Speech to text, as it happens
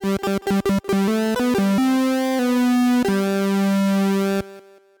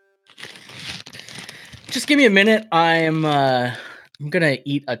give me a minute. I'm gonna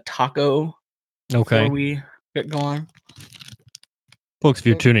eat a taco before Okay. we get going. Folks, if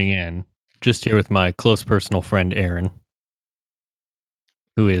you're tuning in, just here with my close personal friend Aaron,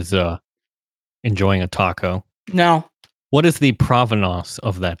 who is enjoying a taco. Now, What is the provenance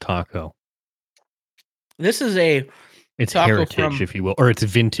of that taco? this is a It's taco heritage, from- if you will, or it's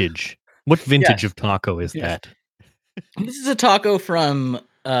vintage. What vintage Yes. of taco is Yes. that? This is a taco from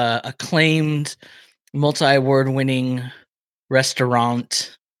acclaimed multi-award-winning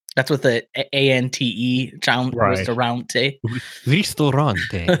restaurant. That's with the A-N-T-E, Right. restaurante.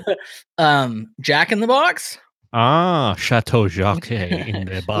 Ristorante. Jack in the Box. Chateau Jacques in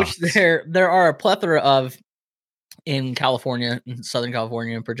the box. Which there are a plethora of in California, in Southern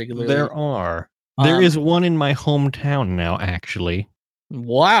California in particular. There are. There is one in my hometown now, actually.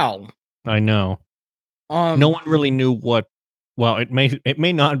 Wow. I know. No one really knew what. Well, it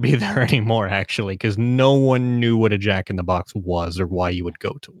may not be there anymore, actually, because no one knew what a Jack in the Box was or why you would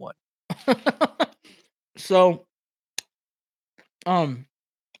go to one. So, sorry,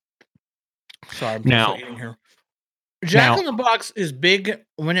 I'm Now- eating here. Jack in the Box is big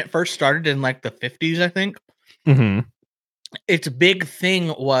when it first started in like the 50s, I think. Mm-hmm. Its big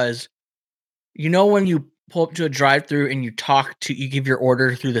thing was, when you pull up to a drive-through and you give your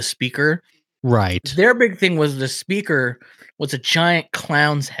order through the speaker. Right. Their big thing was the speaker was a giant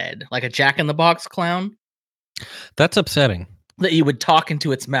clown's head, like a Jack in the Box clown That's upsetting. that you would talk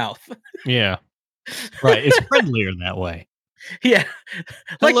into its mouth. Yeah. Right. It's friendlier that way. Yeah.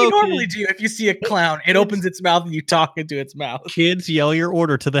 Like Hello, you normally kids. do if you see a clown, it opens its mouth and you talk into its mouth. Kids, yell your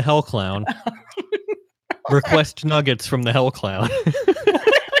order to the Hell Clown. Request nuggets from the Hell Clown.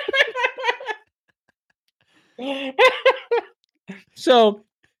 So,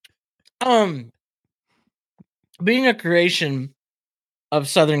 being a creation of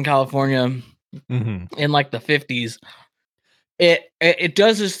Southern California Mm-hmm. in like the 50s, it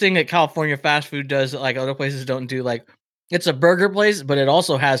does this thing that California fast food does that like other places don't do. Like, it's a burger place, but it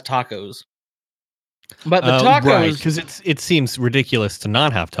also has tacos. But the tacos, right, because it seems ridiculous to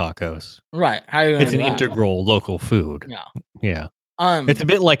not have tacos. right? How are you gonna It's an do that? integral local food. Yeah. Yeah. Um, It's a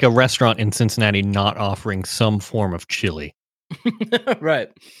bit like a restaurant in Cincinnati not offering some form of chili. right.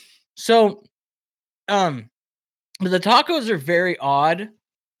 So, the tacos are very odd.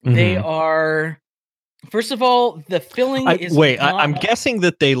 They Mhm. are, first of all, the filling is. I'm guessing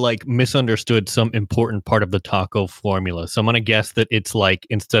that they like misunderstood some important part of the taco formula. So I'm gonna guess that it's like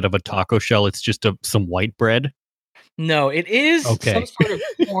instead of a taco shell, it's just some white bread. No, it is Okay. some sort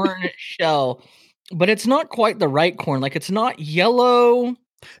of corn shell, but it's not quite the right corn. Like, it's not yellow.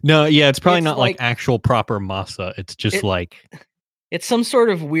 No, yeah, it's probably It's not like like- actual proper masa. It's just It's some sort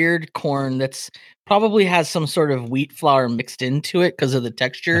of weird corn that's probably has some sort of wheat flour mixed into it because of the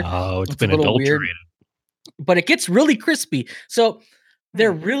texture. oh, it's It's a been little weird. adulterated. But it gets really crispy. So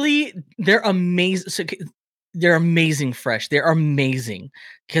they're amazing. They're amazing fresh. They're amazing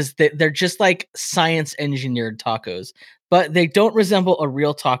because they're just like science engineered tacos, but they don't resemble a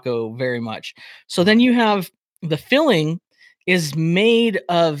real taco very much. So then you have the filling is made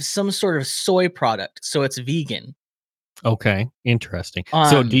of some sort of soy product, so it's vegan. Okay, interesting.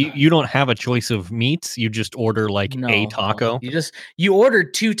 So Um, you don't have a choice of meats? You just order like a taco? You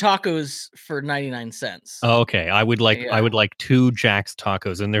ordered 2 tacos for 99 cents. Oh, okay. I would like 2 Jack's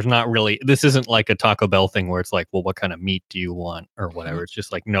tacos, and there's not really. This isn't like a Taco Bell thing where it's like, well, what kind of meat do you want or whatever. It's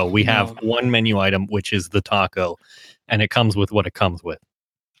just like, no, we have one menu item, which is the taco, and it comes with what it comes with.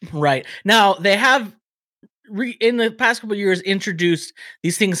 Right. Now they have in the past couple of years introduced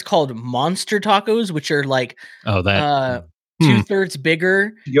these things called monster tacos, which are like 2/3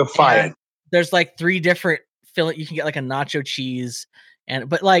 bigger. You're fired. There's like 3 different filling. You can get like a nacho cheese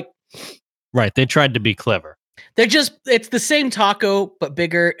but like right. They tried to be clever. It's the same taco but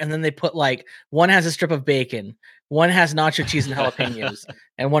bigger, and then they put like one has a strip of bacon, one has nacho cheese and jalapenos,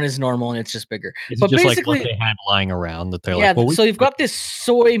 and one is normal and it's just bigger. It's but just basically, like what they had lying around that they're yeah. like, well, So you've got this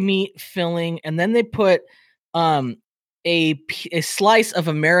soy meat filling, and then they put a slice of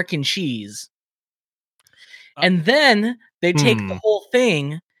American cheese, and then they take the whole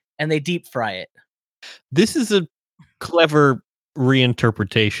thing and they deep fry it. This is a clever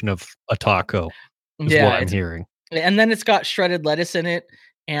reinterpretation of a taco. Is what I'm hearing. And then it's got shredded lettuce in it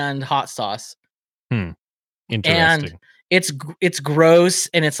and hot sauce. Interesting. And it's gross,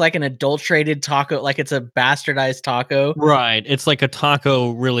 and it's like an adulterated taco, like it's a bastardized taco. Right. It's like a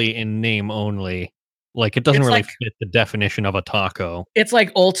taco really in name only. Like it doesn't really fit the definition of a taco. It's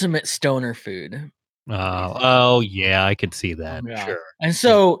like ultimate stoner food. Oh yeah, I could see that. Yeah. Sure. And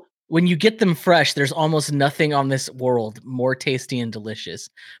so when you get them fresh, there's almost nothing on this world more tasty and delicious.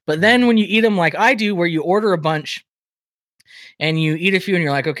 But then when you eat them like I do, where you order a bunch and you eat a few and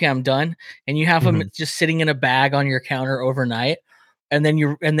you're like, okay, I'm done. And you have them just sitting in a bag on your counter overnight. And then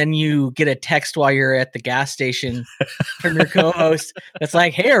you get a text while you're at the gas station from your co-host that's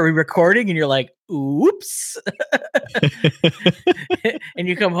like, hey, are we recording? And you're like, oops. And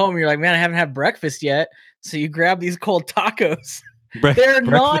you come home and you're like, man, I haven't had breakfast yet. So you grab these cold tacos. They're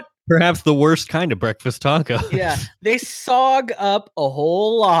not perhaps the worst kind of breakfast taco. Yeah, they sog up a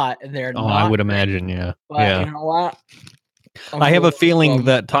whole lot, and they're not. I would imagine, yeah. But you know what? I have a feeling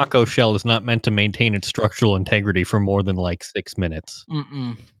that taco shell is not meant to maintain its structural integrity for more than like 6 minutes.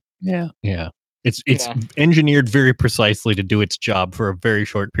 Yeah. It's engineered very precisely to do its job for a very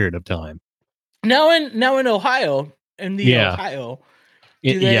short period of time. Now in Ohio, Ohio,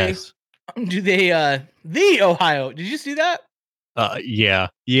 do they the Ohio? Did you see that? Yeah.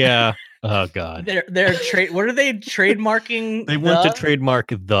 Oh God. They're what are they trademarking? They want to trademark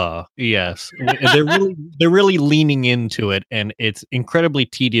the, yes. They're really leaning into it, and it's incredibly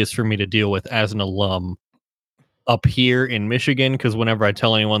tedious for me to deal with as an alum up here in Michigan, because whenever I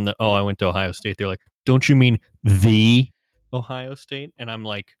tell anyone that, I went to Ohio State, they're like, don't you mean the Ohio State? And I'm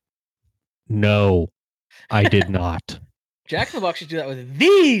like, no, I did not. Jack in the Box should do that with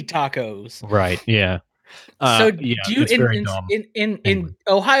the tacos. Right, yeah. So do you in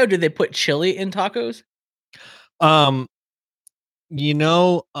Ohio, do they put chili in tacos?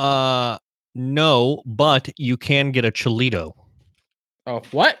 No, but you can get a chilito. Oh,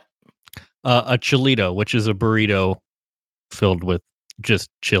 what? A chilito, which is a burrito filled with just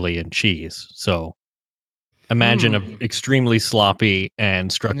chili and cheese. So imagine an extremely sloppy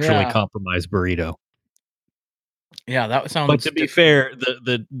and structurally compromised burrito. Yeah, that sounds. But to be fair,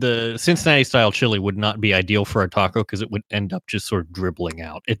 the Cincinnati style chili would not be ideal for a taco because it would end up just sort of dribbling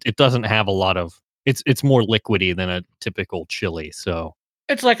out. It doesn't have a lot of. It's more liquidy than a typical chili, so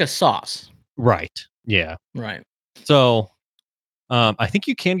it's like a sauce. Right. Yeah. Right. So, I think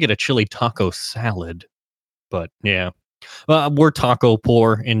you can get a chili taco salad, but yeah, we're taco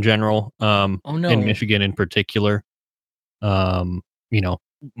poor in general. In Michigan in particular.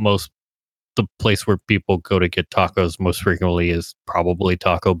 The place where people go to get tacos most frequently is probably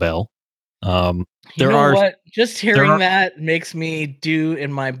Taco Bell. Just hearing that makes me do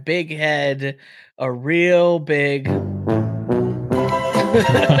in my big head a real big.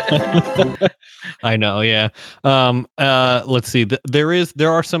 I know, yeah. Let's see.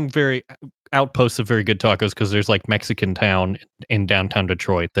 There are some very outposts of very good tacos because there's like Mexican Town in downtown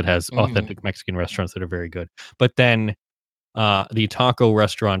Detroit that has authentic Mexican restaurants that are very good. But then the taco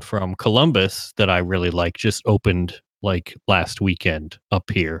restaurant from Columbus that I really like just opened like last weekend up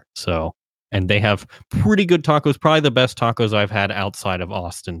here. So, and they have pretty good tacos, probably the best tacos I've had outside of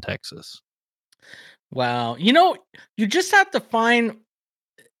Austin, Texas. Wow. You just have to find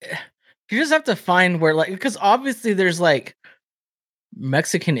where, like, because obviously there's like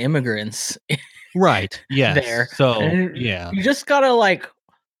Mexican immigrants. Right. Yeah. There. So, yeah. You just gotta like,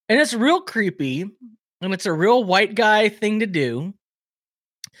 and it's real creepy. And it's a real white guy thing to do.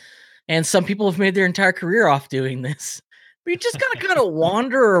 And some people have made their entire career off doing this. But you just got to kind of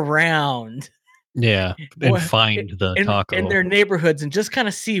wander around. Yeah. And find the taco. In their neighborhoods and just kind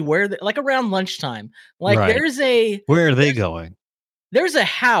of see where, like around lunchtime. Like where are they going? There's a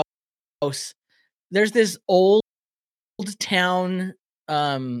house. There's this old town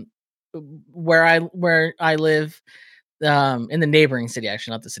where I live in the neighboring city,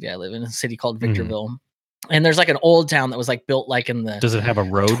 actually, not the city I live in, a city called Victorville. And there's like an old town that was like built like in the does it have a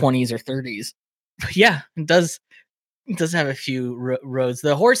road 20s or 30s? Yeah, it does. It does have a few roads.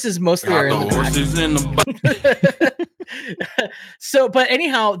 The horses mostly are in the back. So, but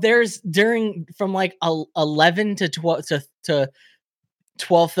anyhow, there's from like 11 to 12 to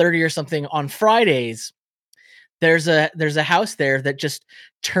 12:30 or something on Fridays. There's a house there that just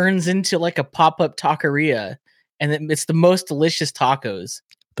turns into like a pop-up taqueria, and it's the most delicious tacos.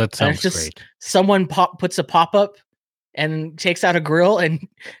 That sounds great. Someone puts a pop-up and takes out a grill and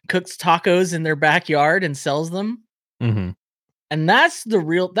cooks tacos in their backyard and sells them. And that's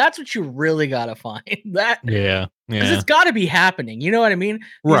what you really gotta find. Because it's got to be happening. You know what I mean?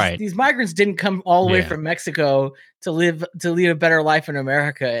 These migrants didn't come all the way from Mexico to lead a better life in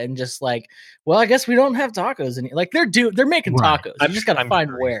America and just like, well, I guess we don't have tacos, and like they're making tacos. You just gotta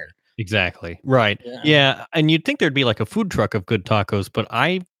find where. Exactly. Right. Yeah. And you'd think there'd be like a food truck of good tacos, but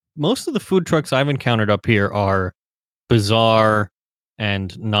most of the food trucks I've encountered up here are bizarre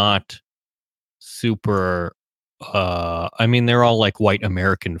and not super, they're all like white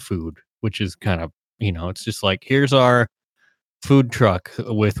American food, which is kind of, it's just like, here's our food truck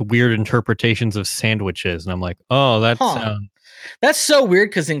with weird interpretations of sandwiches, and I'm like, oh, that's so weird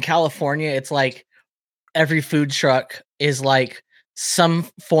because in California, it's like every food truck is like some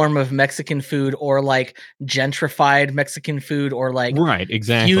form of Mexican food or like gentrified Mexican food or like right,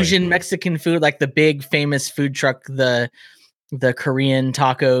 exactly, fusion Mexican food, like the big famous food truck, the Korean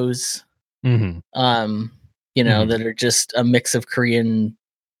tacos, that are just a mix of Korean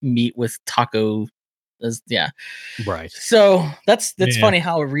meat with taco. Yeah. Right. So that's funny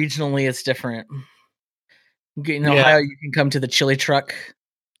how regionally it's different. In Ohio, you can come to the chili truck.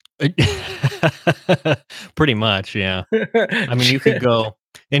 Pretty much, yeah. I mean, you could go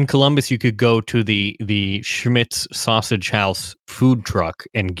in Columbus. You could go to the Schmidt's Sausage House food truck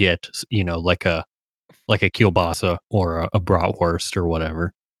and get like a kielbasa or a bratwurst or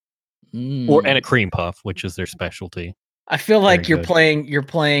whatever, and a cream puff, which is their specialty. I feel like you're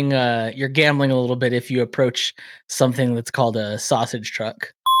gambling a little bit if you approach something that's called a sausage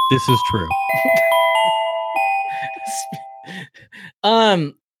truck. This is true.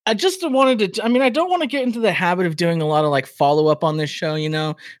 I just wanted to. I mean, I don't want to get into the habit of doing a lot of like follow up on this show.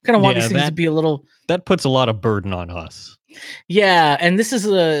 Kind of want these things to be a little. That puts a lot of burden on us. Yeah, and this is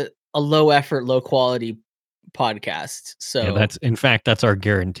a low effort, low quality podcast. So that's our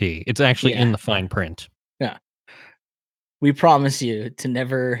guarantee. It's actually in the fine print. Yeah, we promise you to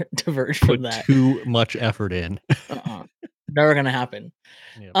never diverge from that. Too much effort in. Never gonna happen.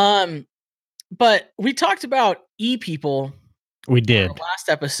 Yep. But we talked about people. We did last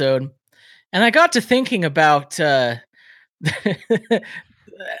episode, and I got to thinking about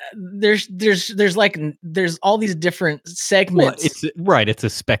there's all these different segments. It's a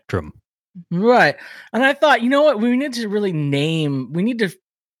spectrum, right? And I thought, you know what, we need to really we need to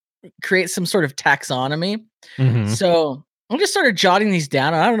create some sort of taxonomy. So I just started jotting these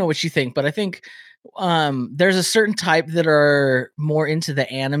down. I don't know what you think, but I think there's a certain type that are more into the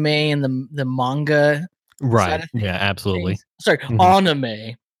anime and the manga. Right. Yeah, absolutely. Sorry,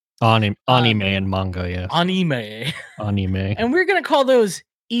 anime. Anime and manga, yes. Anime. And we're going to call those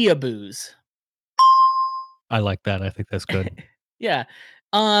eaboos. I like that. I think that's good. Yeah.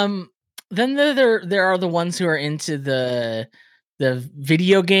 Then there are the ones who are into the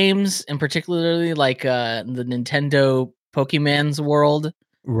video games, and particularly like the Nintendo Pokemon's world.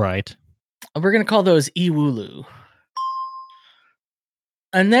 Right. And we're going to call those Ewooloo.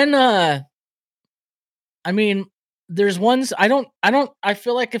 And then I mean, there's ones I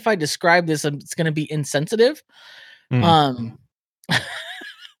feel like if I describe this, it's going to be insensitive. We're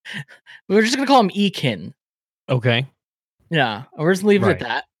just going to call them Ekin. Okay. Yeah. We're just leave it at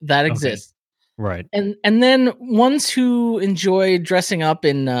that. That exists. Right. And then ones who enjoy dressing up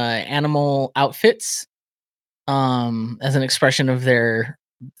in animal outfits as an expression of their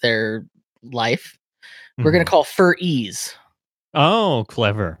life. We're going to call fur-ees. Oh,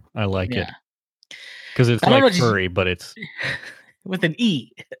 clever. I like it. Because it's like furry, but it's with an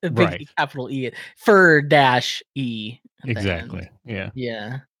E, a big capital E, fur-E. Exactly. Yeah.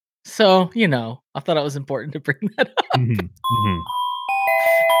 Yeah. So, I thought it was important to bring that up.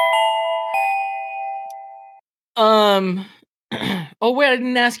 Oh wait, I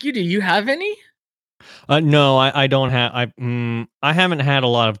didn't ask you. Do you have any? No, I don't have. I haven't had a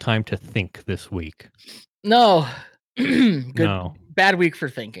lot of time to think this week. No. Good. No. Bad week for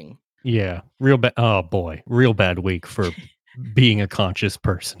thinking. Yeah, real bad. Oh boy, real bad week for being a conscious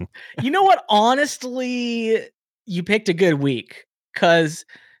person. You know what? Honestly, you picked a good week, because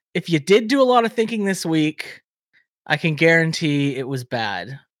if you did do a lot of thinking this week, I can guarantee it was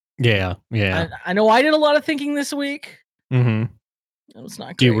bad. Yeah. I know I did a lot of thinking this week. It was not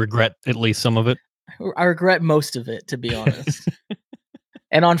great. Do you regret at least some of it? I regret most of it, to be honest.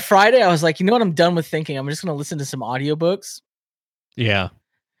 And on Friday, I was like, you know what? I'm done with thinking. I'm just going to listen to some audiobooks. Yeah.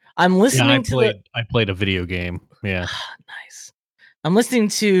 I'm listening I played a video game. Yeah. Nice. I'm listening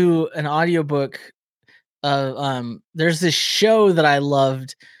to an audiobook. There's this show that I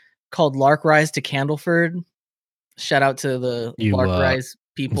loved called Lark Rise to Candleford. Shout out to the Lark Rise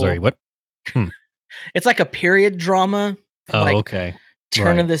people. Sorry, what? It's like a period drama. Oh, okay.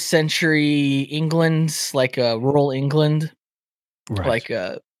 Turn of the century England, like rural England.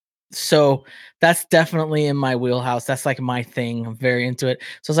 Right. So that's definitely in my wheelhouse. That's like my thing. I'm very into it.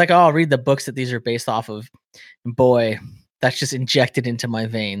 So it's like, I'll read the books that these are based off of. And boy, that's just injected into my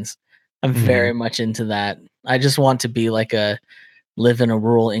veins. I'm very much into that. I just want to be like live in a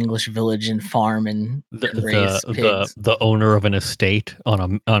rural English village and farm and raise pigs. The owner of an estate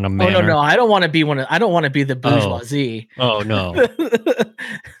on a manor. Oh no, I don't want to be I don't want to be the bourgeoisie. Oh no.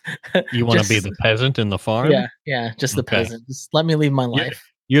 You want to be the peasant in the farm? Yeah, just the peasant. Just let me leave my life.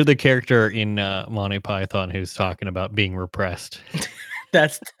 You're the character in Monty Python who's talking about being repressed.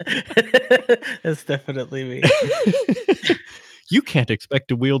 That's definitely me. You can't expect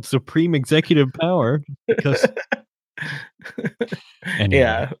to wield supreme executive power because. Anyway.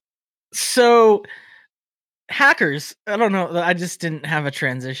 Yeah. So hackers, I don't know. I just didn't have a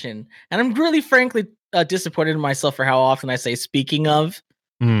transition, and I'm really, frankly, disappointed in myself for how often I say "speaking of"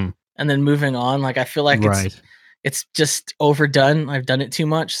 and then moving on. Like I feel like it's just overdone. I've done it too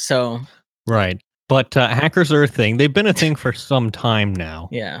much. So right, but hackers are a thing. They've been a thing for some time now.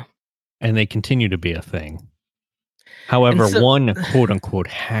 Yeah, and they continue to be a thing. However, one quote unquote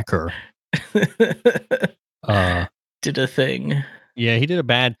hacker did a thing. Yeah, he did a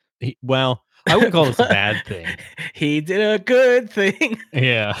bad. Well, I wouldn't call this a bad thing. He did a good thing.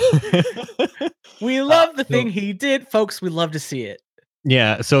 Yeah. We love the thing he did, folks. We love to see it.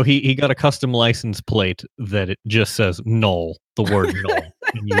 Yeah, so he got a custom license plate that it just says null, the word null,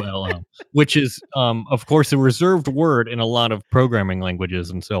 N-U-L-L, which is, of course, a reserved word in a lot of programming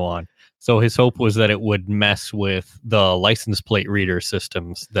languages and so on. So his hope was that it would mess with the license plate reader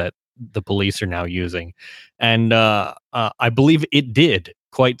systems that the police are now using. And I believe it did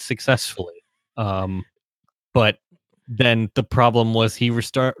quite successfully. But then the problem was he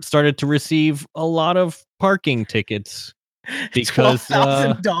started to receive a lot of parking tickets. Because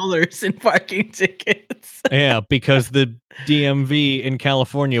 $12,000 in parking tickets. Yeah, because the DMV in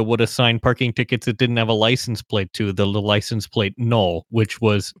California would assign parking tickets it didn't have a license plate to the license plate null, which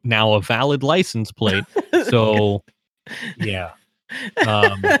was now a valid license plate. So, yeah.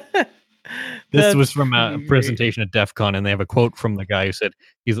 This was from a presentation at DEF CON, and they have a quote from the guy who said,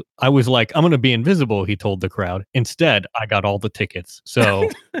 I was like, I'm going to be invisible, he told the crowd. Instead, I got all the tickets. So,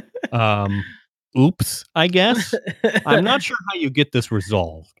 oops, I guess. I'm not sure how you get this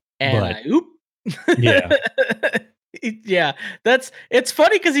resolved. And yeah. Yeah, it's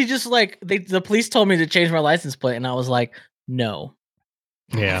funny because he just like the police told me to change my license plate, and I was like, no.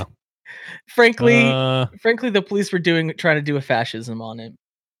 Yeah. frankly, the police were trying to do a fascism on it.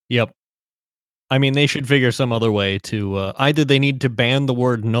 Yep. I mean, they should figure some other way to either they need to ban the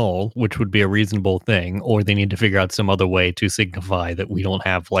word null, which would be a reasonable thing, or they need to figure out some other way to signify that we don't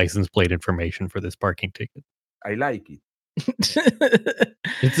have license plate information for this parking ticket. I like it.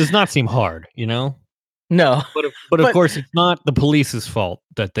 It does not seem hard, you know? No. But of course, it's not the police's fault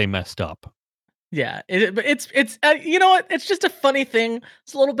that they messed up. Yeah, it's you know what? It's just a funny thing.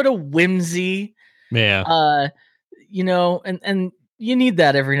 It's a little bit of whimsy. Yeah. You know, and you need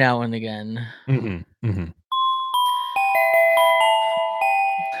that every now and again. Mm-hmm. Mm-hmm.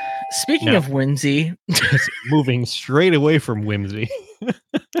 Speaking of whimsy, moving straight away from whimsy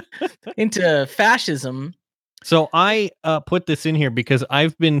into fascism. So I put this in here because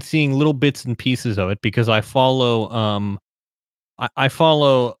I've been seeing little bits and pieces of it because I follow I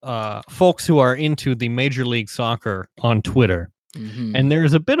follow folks who are into the Major League Soccer on Twitter. Mm-hmm. And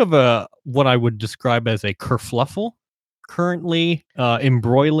there's a bit of what I would describe as a kerfluffle currently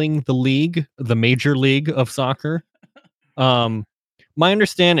embroiling the Major League of Soccer. My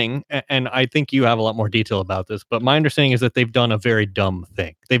understanding, and I think you have a lot more detail about this, but my understanding is that they've done a very dumb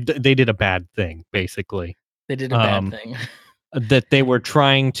thing. They did a bad thing, basically. They did a bad thing. That they were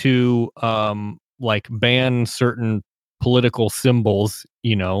trying to like ban certain political symbols,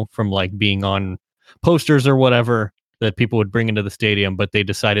 you know, from like being on posters or whatever that people would bring into the stadium, but they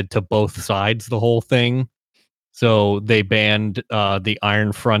decided to both sides the whole thing. So they banned the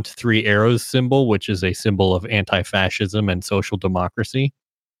Iron Front 3 arrows symbol, which is a symbol of anti-fascism and social democracy.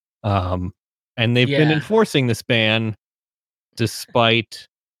 And they've been enforcing this ban despite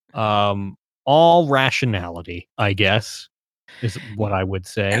all rationality, I guess, is what I would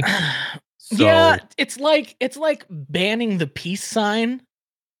say. So, yeah, it's like banning the peace sign,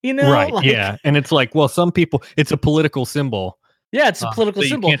 you know? Right, like, yeah. And it's like, well, some people, it's a political symbol. Yeah, it's a political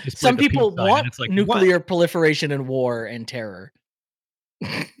symbol. Some people want like, nuclear proliferation and war and terror.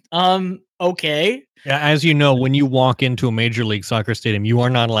 Okay. Yeah, as you know, when you walk into a Major League Soccer stadium, you are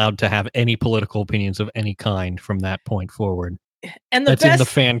not allowed to have any political opinions of any kind from that point forward. And that's in the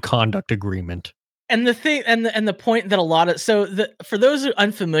fan conduct agreement. And the thing, and the point that a lot of for those who are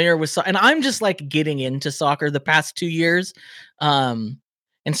unfamiliar with and I'm just like getting into soccer the past 2 years, and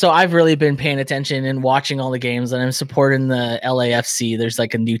so I've really been paying attention and watching all the games, and I'm supporting the LAFC. There's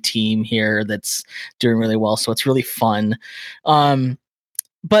like a new team here that's doing really well, so it's really fun. But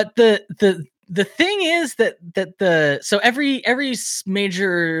the thing is that every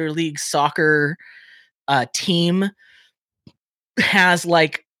Major League Soccer team has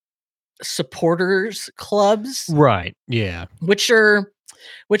like supporters clubs, right? Yeah, which are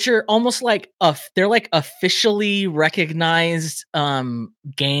which are almost like they're like officially recognized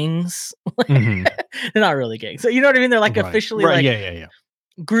gangs. Mhm. They're not really gangs. So you know what I mean? They're like Right. officially Right. like Yeah.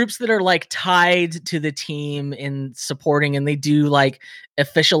 groups that are like tied to the team in supporting, and they do like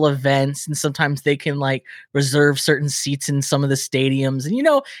official events, and sometimes they can like reserve certain seats in some of the stadiums,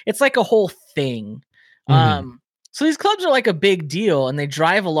 and it's like a whole thing. Mhm. So these clubs are like a big deal, and they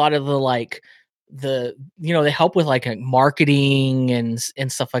drive a lot of they help with like marketing and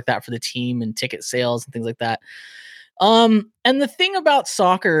stuff like that for the team and ticket sales and things like that. And the thing about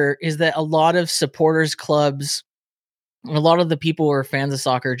soccer is that a lot of supporters clubs, a lot of the people who are fans of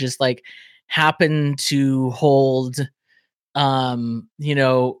soccer just like happen to hold you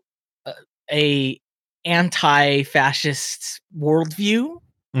know a, a anti-fascist worldview,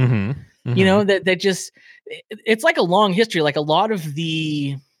 Mhm. Mhm. that just it's like a long history. Like a lot of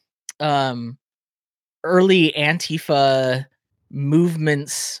the um early Antifa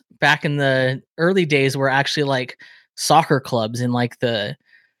movements back in the early days were actually like soccer clubs in like the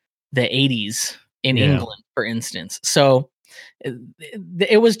 80s in Yeah. England, for instance. So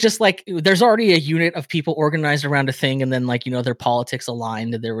it was just like there's already a unit of people organized around a thing, and then like their politics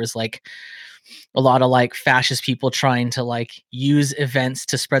aligned. There was like a lot of like fascist people trying to like use events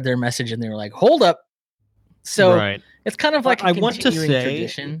to spread their message, and they were like, hold up. So Right. it's kind of like a I want to continuing say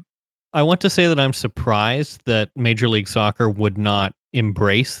tradition. I want to say that I'm surprised that Major League Soccer would not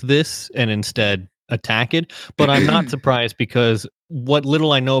embrace this and instead attack it. But I'm not surprised because what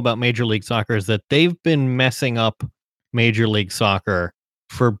little I know about Major League Soccer is that they've been messing up Major League Soccer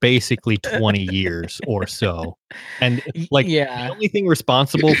for basically 20 years or so. And like the Yeah. only thing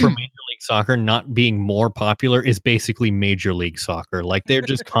responsible for Major League Soccer not being more popular is basically Major League Soccer. Like they're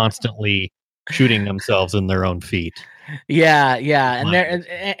just constantly shooting themselves in their own feet. Yeah, and there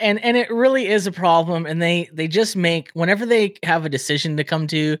and it really is a problem, and they just make whenever they have a decision to come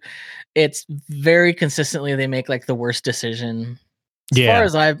to, it's very consistently they make like the worst decision as far Yeah.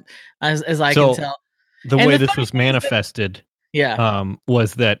 as I can So tell. the And way the this funny was thing is that manifested yeah.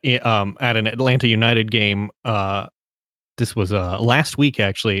 was that at an Atlanta United game, this was last week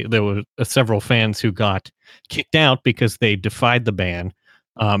actually, there were several fans who got kicked out because they defied the ban,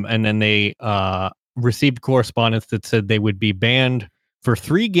 and then they received correspondence that said they would be banned for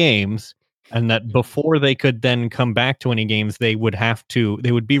 3 games, and that before they could then come back to any games, they would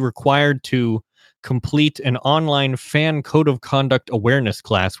be required to complete an online fan code of conduct awareness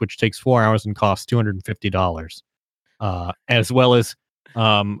class, which takes 4 hours and costs $250, as well as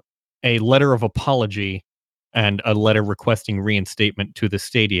um, a letter of apology and a letter requesting reinstatement to the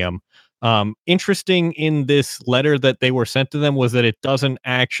stadium. Interesting in this letter that they were sent to them was that it doesn't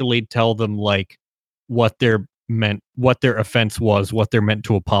actually tell them like what what their offense was, what they're meant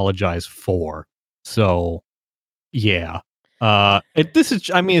to apologize for. So yeah,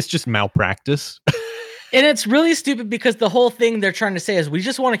 it's just malpractice. And it's really stupid because the whole thing they're trying to say is we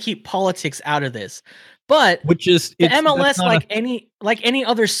just want to keep politics out of this. But Which is the that's MLS, not a like any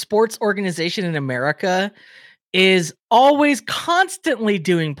other sports organization in America, is always constantly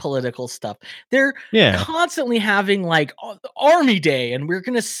doing political stuff. They're yeah. constantly having like Army Day, and we're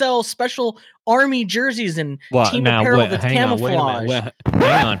going to sell special Army jerseys and Well, team now apparel wait, that's hang on, wait a minute,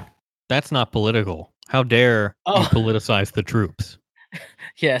 camouflage. hang on. That's not political. How dare you Oh, politicize the troops?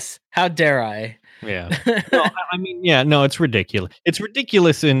 yes. How dare I? Yeah. No, I mean, yeah, no, it's ridiculous. It's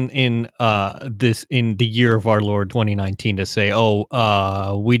ridiculous in the year of our Lord 2019 to say,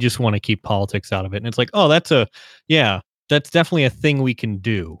 "Oh, we just want to keep politics out of it." And it's like, "Oh, that's definitely a thing we can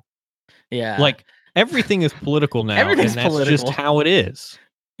do." Yeah. Like everything is political now, and Everything's that's just political. how it is.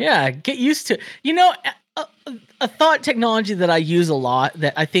 Yeah, get used to. A thought technology that I use a lot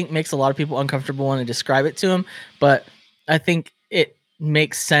that I think makes a lot of people uncomfortable when I describe it to them, but I think it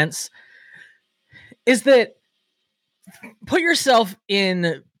makes sense, is that put yourself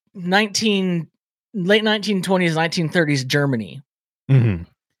in 19 late 1920s 1930s Germany, Mhm.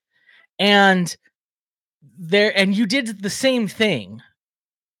 and you did the same thing,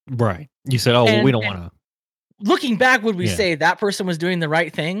 Right. You said, "Oh, well, we don't and want to." looking back, would we Yeah. say that person was doing the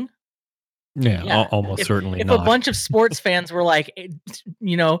right thing? Yeah, Yeah. almost certainly If a not. bunch of sports fans were like,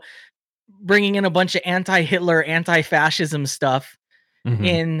 you know, bringing in a bunch of anti-Hitler, anti-fascism stuff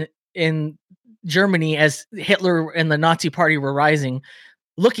Mhm. in Germany as Hitler and the Nazi party were rising,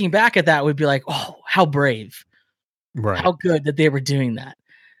 looking back at that would be like, "Oh, how brave. Right. How good that they were doing that."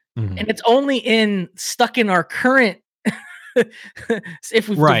 Mhm. And it's only stuck in our current if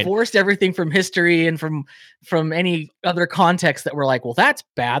we've Right. divorced everything from history and from any other context that we're like, "Well, that's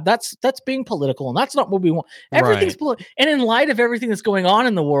bad. That's being political, and that's not what we want." Everything's Right. and in light of everything that's going on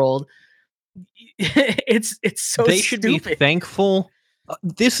in the world, it's so They should be stupid. thankful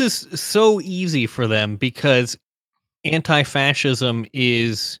This is so easy for them because anti-fascism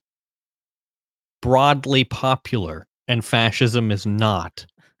is broadly popular and fascism is not.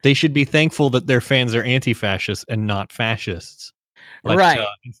 They should be thankful that their fans are anti-fascists and not fascists. But Right.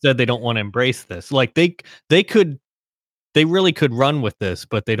 instead, they don't want to embrace this. Like they really could run with this,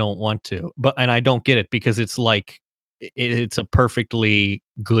 but they don't want to. And I don't get it because it's like it's a perfectly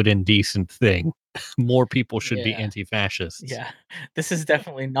good and decent thing. More people should be anti-fascists. Yeah, this is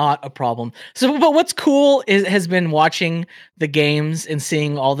definitely not a problem. So, but what's cool has been watching the games and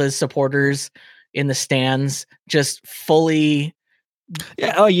seeing all the supporters in the stands just fully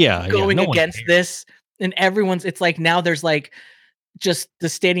going against this, and it's like now there's like just the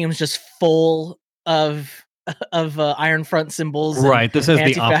stadium's just full of Iron Front symbols. Right, this is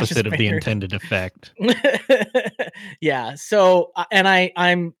the opposite of the intended effect. Yeah. So, and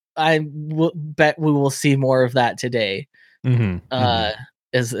I will bet we will see more of that today.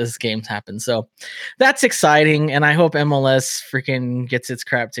 As games happen. So that's exciting, and I hope MLS freaking gets its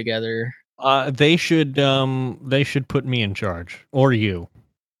crap together. They should put me in charge or you.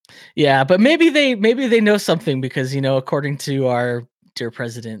 Yeah, but maybe they know something because according to our dear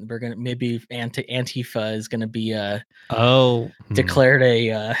president, we're gonna maybe Antifa is gonna be declared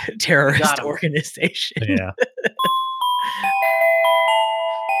a terrorist organization. Yeah.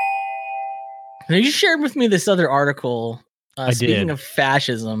 Now, you shared with me this other article. Speaking of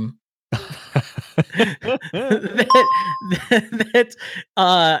fascism, as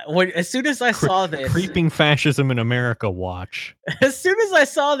soon as I saw this, Creeping Fascism in America watch. As soon as I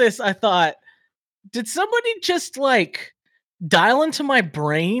saw this, I thought, did somebody just like dial into my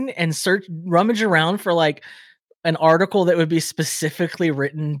brain and rummage around for like an article that would be specifically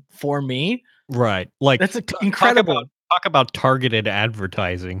written for me? Right. Like that's incredible. Talk about targeted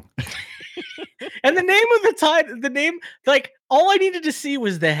advertising. And the name of the name, like all I needed to see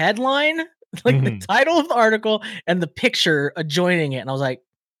was the headline, like the title of the article and the picture adjoining it. And I was like,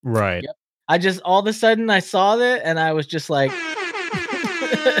 right. Yep. I just, all of a sudden I saw that and I was just like,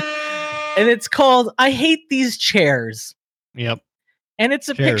 and it's called, I Hate These Chairs. Yep. And it's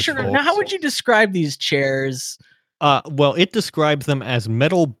a picture. Now, how would you describe these chairs? Well, it describes them as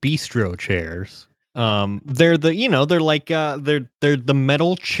metal bistro chairs. They're the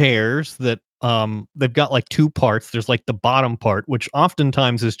metal chairs that they've got like two parts. There's like the bottom part, which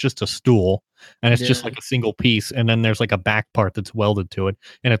oftentimes is just a stool and it's just like a single piece, and then there's like a back part that's welded to it,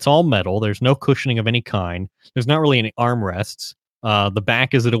 and it's all metal. There's no cushioning of any kind. There's not really any armrests. The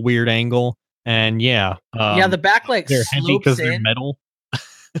back is at a weird angle, and the back like they're heavy because they're metal.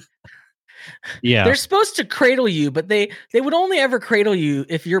 Yeah, they're supposed to cradle you, but they would only ever cradle you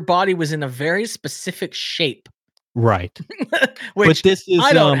if your body was in a very specific shape. Right. Which this is,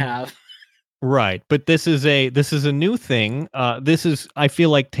 I don't have. Right, but this is a new thing. This is, I feel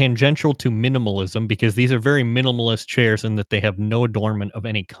like, tangential to minimalism because these are very minimalist chairs in that they have no adornment of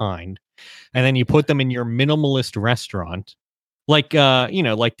any kind. And then you put them in your minimalist restaurant. Like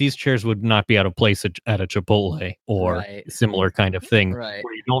like these chairs would not be out of place at a Chipotle or similar kind of thing. Right.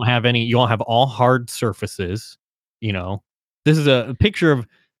 Where you don't have all hard surfaces. This is a picture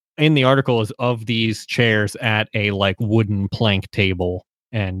in the article is of these chairs at a like wooden plank table.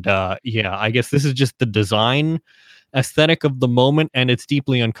 And I guess this is just the design aesthetic of the moment, and it's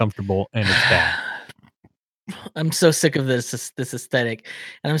deeply uncomfortable and it's bad. I'm so sick of this aesthetic,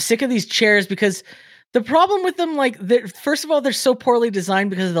 and I'm sick of these chairs because the problem with them, like, first of all, they're so poorly designed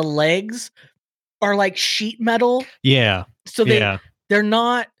because the legs are like sheet metal. Yeah. So they're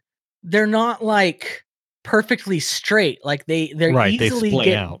not like perfectly straight. Like they're easily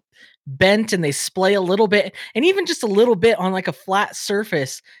they out. Bent and they splay a little bit, and even just a little bit on like a flat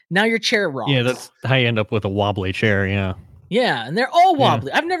surface. Now your chair rocks. Yeah, that's how you end up with a wobbly chair. Yeah, and they're all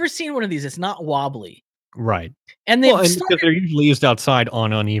wobbly. Yeah. I've never seen one of these. It's not wobbly. Right. And because they're usually used outside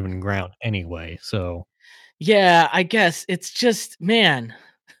on uneven ground anyway. So yeah, I guess it's just, man,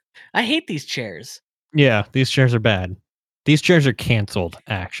 I hate these chairs. Yeah, these chairs are bad. These chairs are canceled,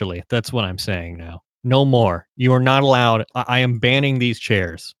 actually. That's what I'm saying now. No more. You are not allowed. I am banning these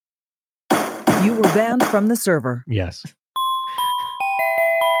chairs. You were banned from the server. Yes.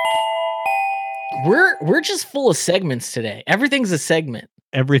 We're just full of segments today. Everything's a segment.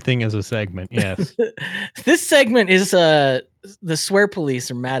 Everything is a segment, yes. This segment is the swear police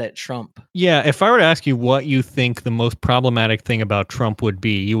are mad at Trump. Yeah, if I were to ask you what you think the most problematic thing about Trump would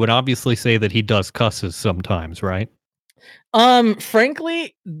be, you would obviously say that he does cusses sometimes, right?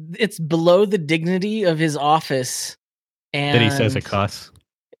 Frankly, it's below the dignity of his office. And that he says a cuss.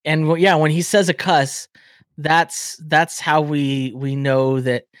 And when he says a cuss, that's how we know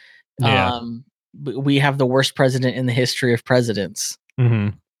that we have the worst president in the history of presidents.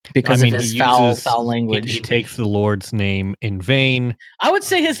 because of his foul language. He takes the Lord's name in vain. I would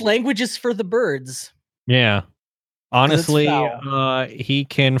say his language is for the birds. Yeah. Honestly, he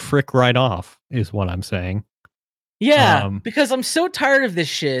can frick right off, is what I'm saying. Yeah, because I'm so tired of this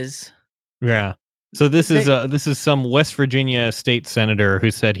shiz. Yeah. So this is some West Virginia state senator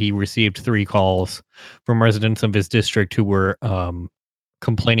who said he received 3 calls from residents of his district who were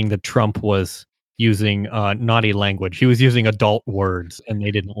complaining that Trump was using naughty language. He was using adult words, and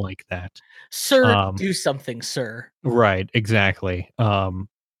they didn't like that. Sir, do something, sir. Right, exactly.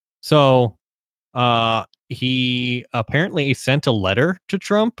 So he apparently sent a letter to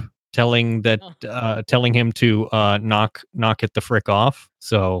Trump telling him to knock it the frick off.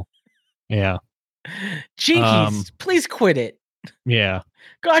 So yeah. Jinkies, please quit it. Yeah.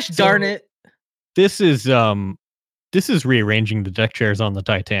 Gosh darn it. This is rearranging the deck chairs on the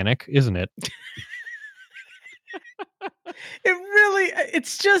Titanic, isn't it?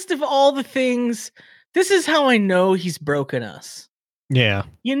 It's just of all the things, this is how I know he's broken us. Yeah.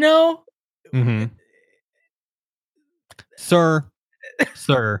 You know? Sir.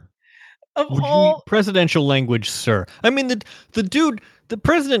 Presidential language, sir. I mean, the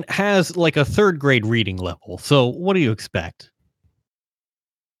president has like a 3rd grade reading level. So what do you expect?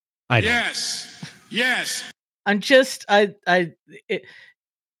 Yes.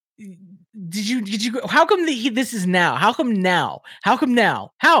 Did you go? How come this is now? How come now? How come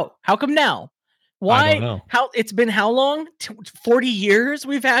now? How come now? Why? I don't know. How it's been how long? 40 years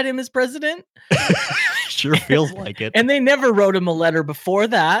we've had him as president? Sure feels like it. And they never wrote him a letter before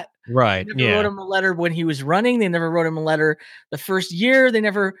that. Right. They never wrote him a letter when he was running. They never wrote him a letter the first year. They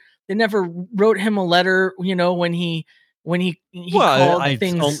never wrote him a letter, you know, when he called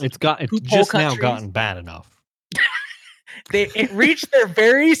things. It's just now gotten bad enough. It reached their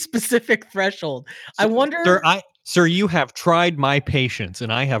very specific threshold. I wonder, sir, you have tried my patience,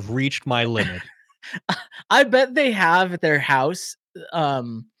 and I have reached my limit. I bet they have at their house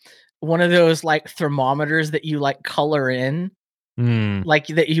one of those like thermometers that you like color in, like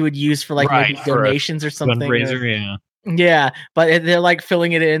that you would use for like maybe donations or something. Fundraiser, yeah, but they're like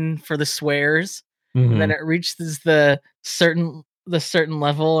filling it in for the swears, and then it reaches the certain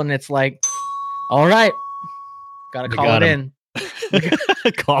level, and it's like, all right. Gotta call it in.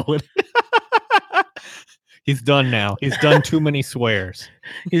 Call it. He's done now. He's done too many swears.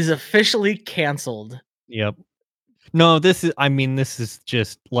 He's officially canceled. Yep. No, this is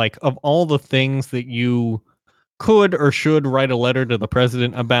just like, of all the things that you could or should write a letter to the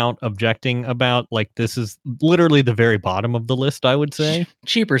president about, objecting about, like, this is literally the very bottom of the list, I would say.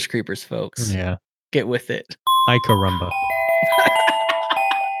 Cheapers creepers, folks. Yeah. Get with it. Ay caramba.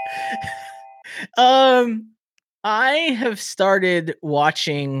 I have started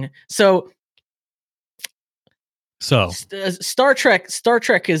watching. So Star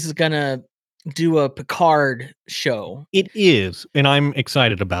Trek is gonna do a Picard show. It is, and I'm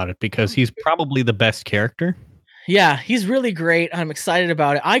excited about it because he's probably the best character. Yeah, he's really great. I'm excited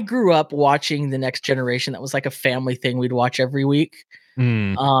about it. I grew up watching The Next Generation. That was like a family thing we'd watch every week.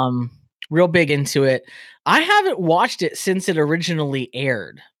 Real big into it. I haven't watched it since it originally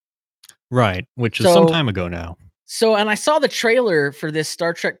aired. Right, which is some time ago now. So, and I saw the trailer for this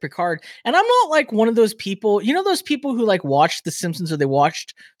Star Trek Picard, and I'm not like one of those people, you know, those people who like watched The Simpsons or they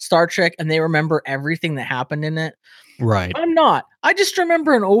watched Star Trek and they remember everything that happened in it. Right. I'm not. I just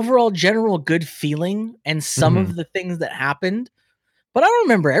remember an overall general good feeling and some of the things that happened, but I don't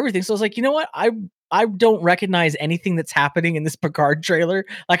remember everything. So I was like, you know what? I don't recognize anything that's happening in this Picard trailer.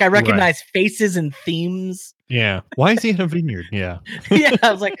 Like I recognize faces and themes. Yeah. Why is he in a vineyard? Yeah. Yeah.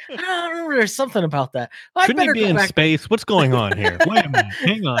 I was like, I remember there's something about that. Well, shouldn't he be in space? What's going on here? Wait a minute.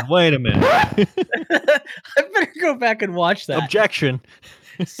 Hang on. Wait a minute. I better go back and watch that. Objection.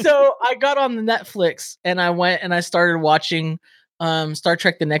 So I got on the Netflix and I went and I started watching Star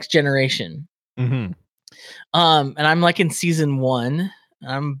Trek: The Next Generation. And I'm like in season 1.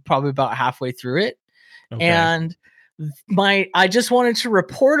 I'm probably about halfway through it. Okay. And I just wanted to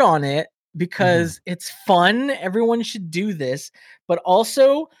report on it because it's fun. Everyone should do this. But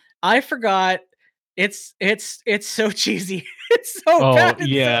also, I forgot it's so cheesy. It's so bad.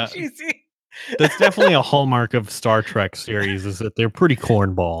 It's so cheesy. That's definitely a hallmark of Star Trek series, is that they're pretty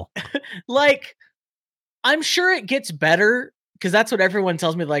cornball. Like, I'm sure it gets better because that's what everyone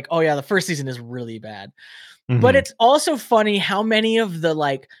tells me. Like, oh yeah, the first season is really bad. But it's also funny how many of the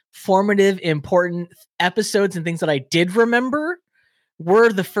like formative, important episodes and things that I did remember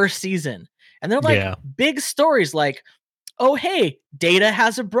were the first season. And they're like big stories like, oh, hey, Data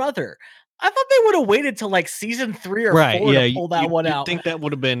has a brother. I thought they would have waited till like season 3 or 4 to pull that one out. I think that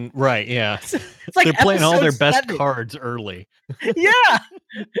would have been right. Yeah, it's like they're playing all their best 7. cards early. Yeah,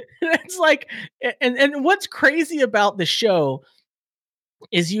 it's like, and what's crazy about the show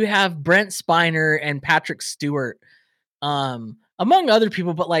is you have Brent Spiner and Patrick Stewart, among other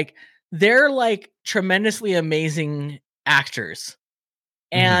people, but like they're like tremendously amazing actors.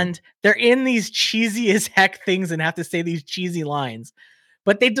 And they're in these cheesy as heck things and have to say these cheesy lines,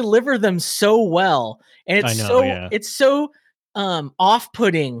 but they deliver them so well. And it's so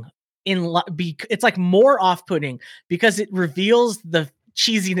off-putting it's like more off-putting because it reveals the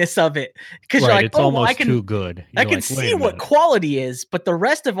cheesiness of it. Because you're like, it's almost too good. I can see what quality is, but the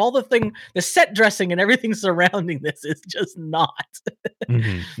rest of all the set dressing and everything surrounding this is just not.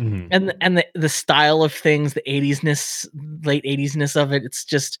 And the style of things, the 80s-ness, late 80s-ness of it, it's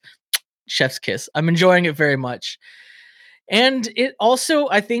just chef's kiss. I'm enjoying it very much. And it also,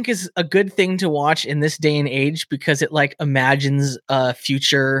 I think, is a good thing to watch in this day and age because it like imagines a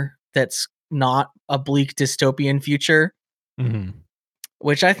future that's not a bleak dystopian future.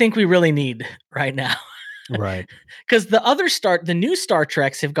 Which I think we really need right now. Right. Because the new Star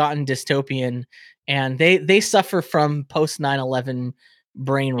Treks have gotten dystopian and they suffer from post 9/11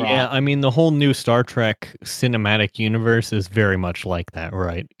 brain rot. Yeah, I mean the whole new Star Trek cinematic universe is very much like that,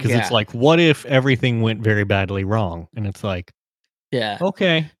 right? Because it's like, what if everything went very badly wrong? And it's like, yeah,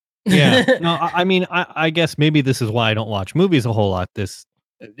 okay. Yeah. No, I mean, I guess maybe this is why I don't watch movies a whole lot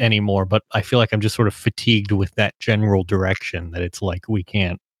anymore, but I feel like I'm just sort of fatigued with that general direction that it's like we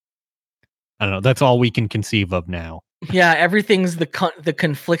can't, I don't know, that's all we can conceive of now. Yeah, everything's the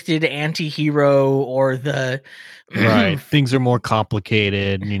conflicted anti-hero or the right. Things are more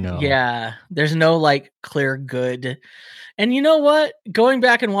complicated, Yeah, there's no like clear good. And you know what? Going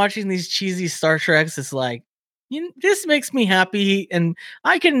back and watching these cheesy Star Treks is like, this makes me happy, and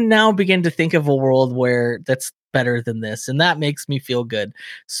I can now begin to think of a world where that's better than this, and that makes me feel good.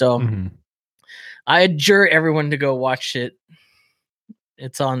 So I adjure everyone to go watch it.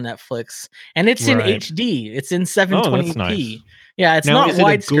 It's on Netflix and it's in HD. It's in 720p. Nice. Yeah, it's now, not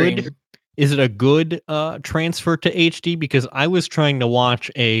widescreen. Is it a good transfer to HD? Because I was trying to watch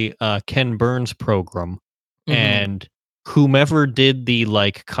a Ken Burns program, and whomever did the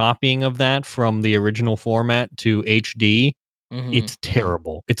like copying of that from the original format to HD, it's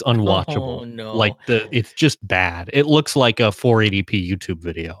terrible. It's unwatchable. Oh, no. Like it's just bad. It looks like a 480p YouTube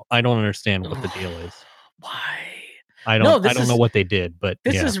video. I don't understand what the deal is. Why? I don't know what they did, but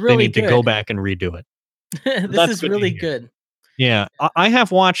this is really they need good. to go back and redo it. This is really good. Yeah, I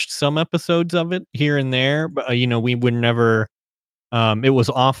have watched some episodes of it here and there, but we would never. It was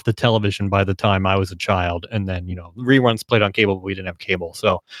off the television by the time I was a child, and then reruns played on cable, but we didn't have cable.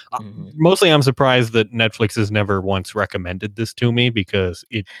 So mostly, I'm surprised that Netflix has never once recommended this to me because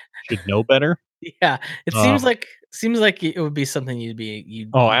it should know better. Yeah, it seems like it would be something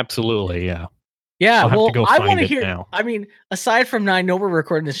you'd. Oh, absolutely, yeah. Yeah, well, I want to hear. Now. I mean, aside from now, I know we're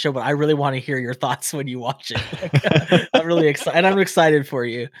recording this show, but I really want to hear your thoughts when you watch it. Like, I'm really excited, and I'm excited for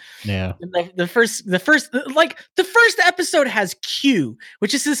you. Yeah. The first episode has Q,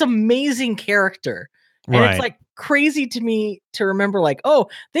 which is this amazing character, and it's like crazy to me to remember. Like, oh,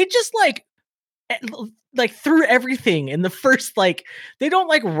 they just like through everything in the first they don't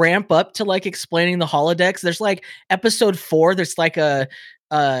like ramp up to like explaining the holodecks. There's like episode 4. There's like a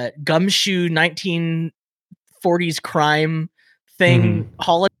gumshoe 1940s crime thing,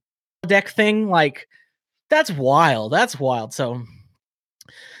 holodeck thing. Like that's wild. So,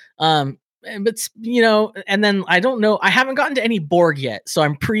 but and then I don't know. I haven't gotten to any Borg yet, so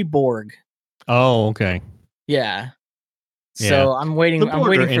I'm pre-Borg. Oh, okay. Yeah. So I'm waiting. I'm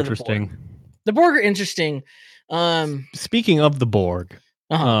waiting for interesting. The Borg are interesting. Speaking of the Borg,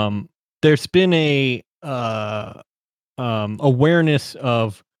 there's been a awareness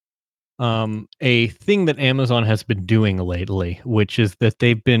of a thing that Amazon has been doing lately, which is that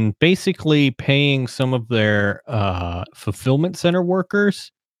they've been basically paying some of their fulfillment center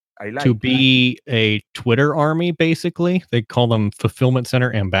workers to be a Twitter army. Basically, they call them fulfillment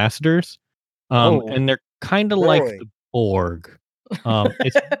center ambassadors, and they're kind of like the Borg.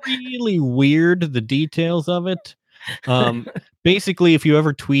 It's really weird, the details of it. Basically, if you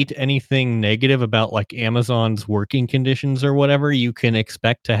ever tweet anything negative about like Amazon's working conditions or whatever, you can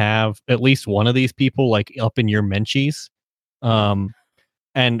expect to have at least one of these people like up in your menchies.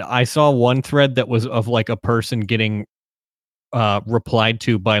 And I saw one thread that was of like a person getting replied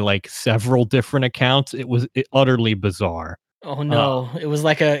to by like several different accounts. It was utterly bizarre. Oh no, it was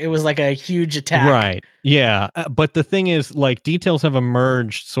like a huge attack. Right. Yeah. But the thing is, like, details have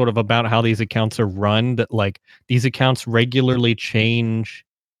emerged sort of about how these accounts are run, that like these accounts regularly change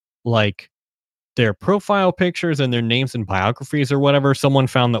like their profile pictures and their names and biographies or whatever. Someone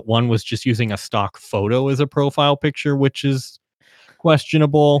found that one was just using a stock photo as a profile picture, which is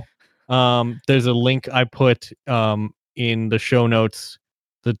questionable. There's a link I put in the show notes,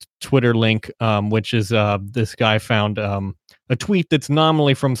 the Twitter link, which is this guy found a tweet that's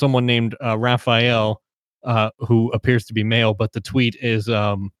nominally from someone named Raphael, who appears to be male, but the tweet is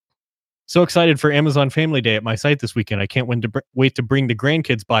so excited for Amazon Family Day at my site this weekend. I can't wait to bring the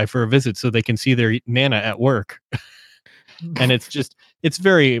grandkids by for a visit so they can see their Nana at work. And it's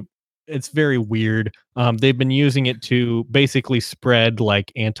very weird. They've been using it to basically spread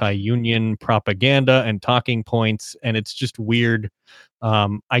like anti-union propaganda and talking points, and it's just weird.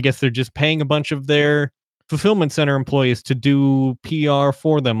 I guess they're just paying a bunch of their fulfillment center employees to do PR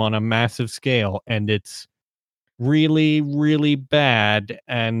for them on a massive scale, and it's really, really bad.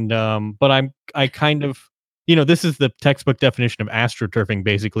 And but I kind of, this is the textbook definition of astroturfing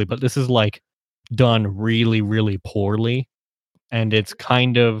basically, but this is like done really, really poorly. And it's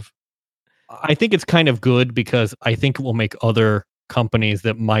I think it's kind of good because I think it will make other companies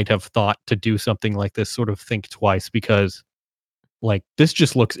that might have thought to do something like this sort of think twice, because like this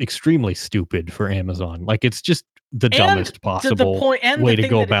just looks extremely stupid for Amazon. Like it's just the dumbest possible way to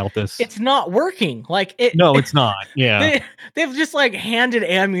go about this. It's not working. Like no, it's not. Yeah, they've just like handed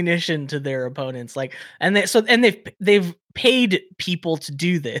ammunition to their opponents. Like, and they've paid people to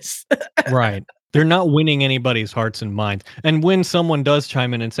do this. Right. They're not winning anybody's hearts and minds. And when someone does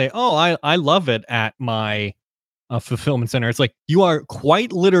chime in and say, "Oh, I love it at my fulfillment center," it's like you are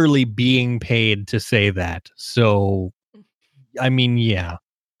quite literally being paid to say that. So, I mean, yeah.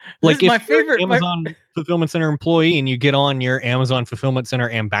 Like if my favorite Amazon fulfillment center employee and you get on your Amazon fulfillment center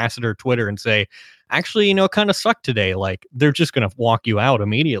ambassador Twitter and say, actually, it kind of sucked today. Like they're just going to walk you out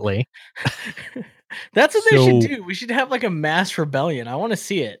immediately. That's what they should do. We should have like a mass rebellion. I want to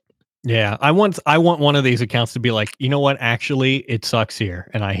see it. Yeah. I want one of these accounts to be like, you know what? Actually, it sucks here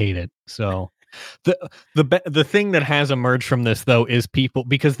and I hate it. So the thing that has emerged from this though is people,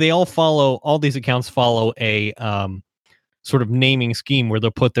 because they all these accounts follow a, sort of naming scheme where they'll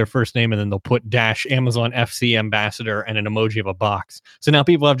put their first name and then they'll put #Amazon FC ambassador and an emoji of a box. So now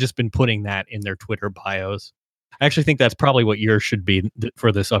people have just been putting that in their Twitter bios. I actually think that's probably what yours should be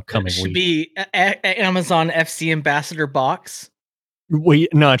for this upcoming week. Should be Amazon FC ambassador box.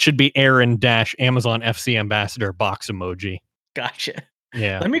 No, it should be Aaron -Amazon FC ambassador box emoji. Gotcha.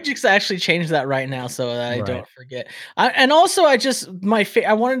 Yeah. Let me just actually change that right now so that I don't forget. And also, I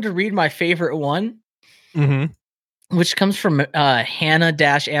wanted to read my favorite one. Mm-hmm. Which comes from Hannah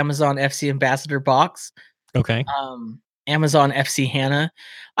 -Amazon FC ambassador box. Okay. Amazon FC Hannah.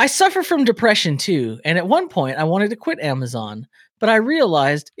 I suffer from depression too, and at one point I wanted to quit Amazon, but I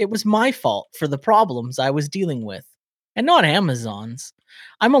realized it was my fault for the problems I was dealing with, and not Amazon's.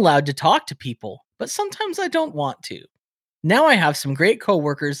 I'm allowed to talk to people, but sometimes I don't want to. Now I have some great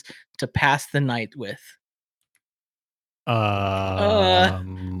coworkers to pass the night with. What?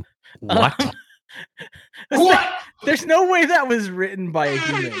 What? There's no way that was written by a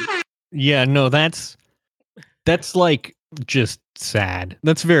human. Yeah, no, that's like just sad.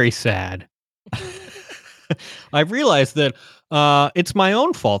 That's very sad. I realized that it's my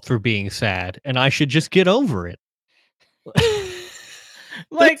own fault for being sad, and I should just get over it.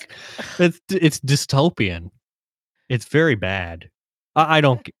 Like it's dystopian. It's very bad.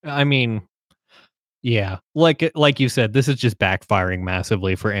 I mean, yeah, like you said, this is just backfiring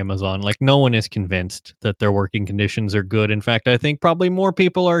massively for Amazon. Like no one is convinced that their working conditions are good. In fact, I think probably more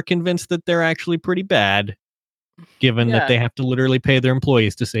people are convinced that they're actually pretty bad, given that they have to literally pay their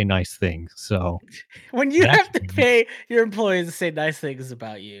employees to say nice things. So when you have to pay your employees to say nice things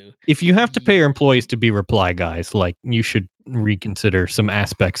about you, if you have to pay your employees to be reply guys, like you should reconsider some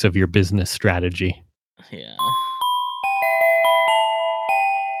aspects of your business strategy. Yeah.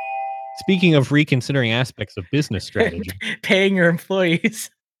 Speaking of reconsidering aspects of business strategy, paying your employees.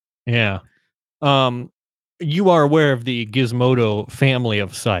 Yeah. You are aware of the Gizmodo family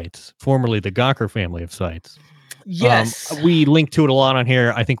of sites, formerly the Gawker family of sites. Yes. We link to it a lot on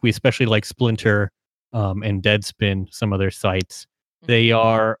here. I think we especially like Splinter and Deadspin, some of their sites. They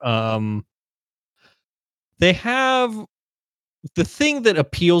are they have the thing that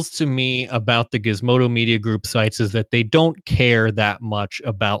appeals to me about the Gizmodo Media Group sites is that they don't care that much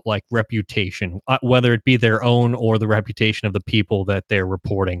about like reputation, whether it be their own or the reputation of the people that they're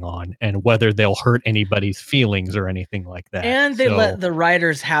reporting on, and whether they'll hurt anybody's feelings or anything like that. And they let the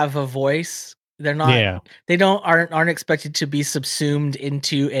writers have a voice. They're not. They aren't expected to be subsumed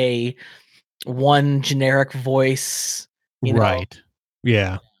into a one generic voice. Right.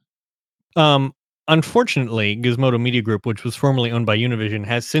 Yeah. unfortunately, Gizmodo Media Group, which was formerly owned by Univision,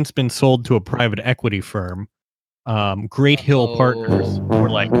 has since been sold to a private equity firm, Great Hill Partners, more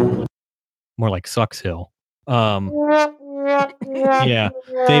like Sucks Hill. Yeah,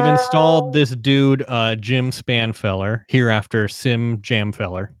 they've installed this dude, Jim Spanfeller, hereafter Sim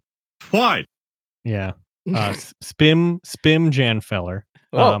Jamfeller. Why? Yeah, Spim Janfeller.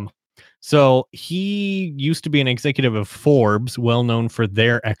 Oh. So he used to be an executive of Forbes, well known for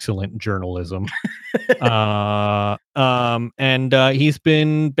their excellent journalism. And he's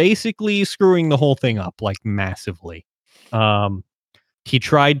been basically screwing the whole thing up, like, massively. He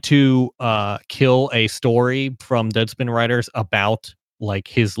tried to kill a story from Deadspin writers about, like,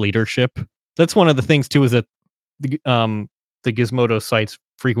 his leadership. That's one of the things too, is that the Gizmodo sites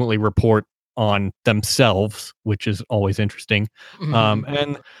frequently report on themselves, which is always interesting.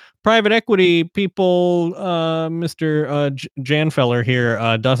 And private equity people, Mr. Janfeller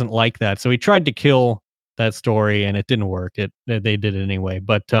here, doesn't like that, so he tried to kill that story, and it didn't work. They did it anyway.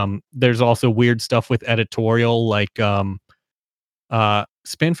 But there's also weird stuff with editorial, like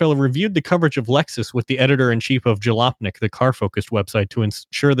Spanfeller reviewed the coverage of Lexus with the editor-in-chief of Jalopnik, the car-focused website, to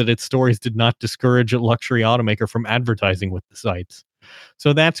ensure that its stories did not discourage a luxury automaker from advertising with the sites.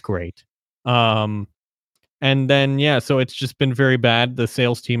 So that's great. And then, yeah, so it's just been very bad. The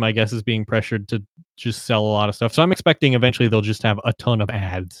sales team, I guess, is being pressured to just sell a lot of stuff. So I'm expecting eventually they'll just have a ton of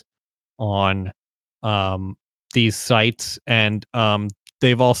ads on these sites. And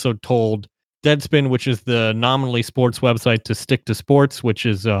they've also told Deadspin, which is the nominally sports website, to stick to sports, which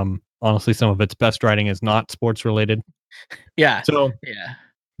is honestly some of its best writing is not sports related. Yeah. So yeah,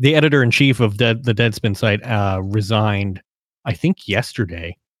 the editor-in-chief of the Deadspin site resigned, I think,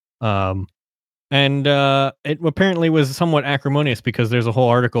 yesterday. And it apparently was somewhat acrimonious, because there's a whole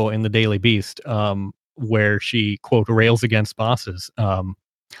article in the Daily Beast where she, quote, rails against bosses.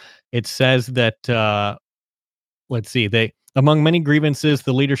 It says that, let's see, among many grievances,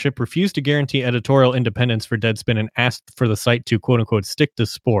 the leadership refused to guarantee editorial independence for Deadspin and asked for the site to, quote unquote, stick to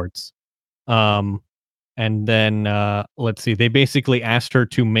sports. And then, let's see, they basically asked her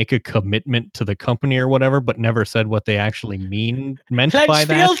to make a commitment to the company or whatever, but never said what they actually meant by that. Pledge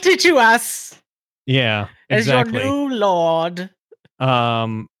fealty to us. Yeah, exactly. As your new lord.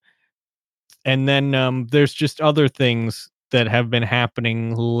 And then there's just other things that have been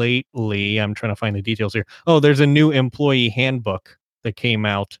happening lately. I'm trying to find the details here. Oh, there's a new employee handbook that came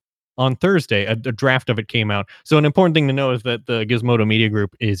out on Thursday. A draft of it came out. So an important thing to know is that the Gizmodo Media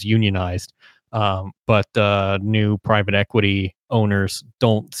Group is unionized, but new private equity owners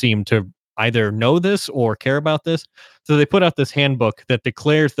don't seem to either know this or care about this. So they put out this handbook that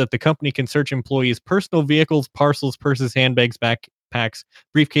declares that the company can search employees' personal vehicles, parcels, purses, handbags, backpacks,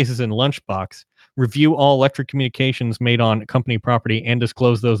 briefcases, and lunchbox, review all electric communications made on company property, and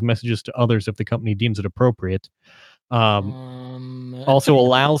disclose those messages to others if the company deems it appropriate. Also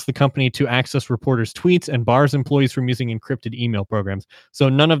allows the company to access reporters' tweets and bars employees from using encrypted email programs. So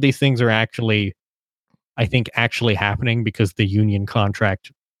none of these things are actually, I think, actually happening, because the union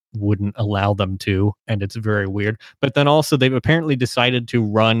contract wouldn't allow them to, and it's very weird. But then also they've apparently decided to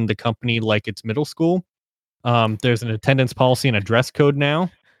run the company like it's middle school. There's an attendance policy and a dress code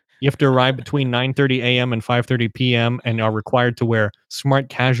now. You have to arrive between 9:30 a.m. and 5:30 p.m. and are required to wear smart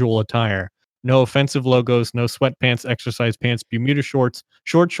casual attire. No offensive logos, no sweatpants, exercise pants, Bermuda shorts,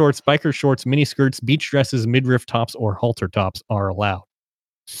 short shorts, biker shorts, mini skirts, beach dresses, midriff tops, or halter tops are allowed.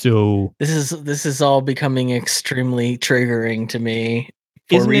 So this is all becoming extremely triggering to me.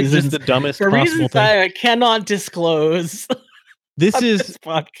 Isn't it just the dumbest for possible reasons thing? I cannot disclose. This is this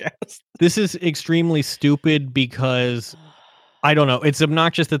podcast. This is extremely stupid, because I don't know. It's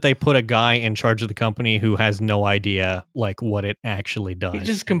obnoxious that they put a guy in charge of the company who has no idea, like, what it actually does. He's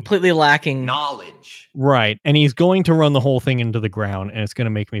just completely lacking knowledge. Right. And he's going to run the whole thing into the ground, and it's going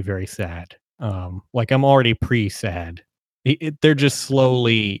to make me very sad. Like, I'm already pre-sad. They're just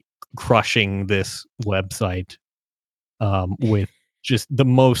slowly crushing this website with just the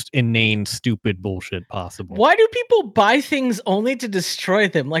most inane, stupid bullshit possible. Why do people buy things only to destroy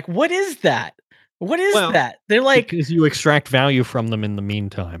them? Like, what is that? What is that? They're like, because you extract value from them in the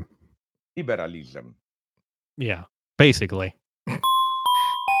meantime. Liberalism. Yeah, basically.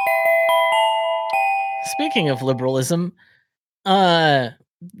 Speaking of liberalism, one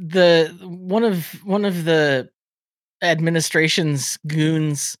of the administration's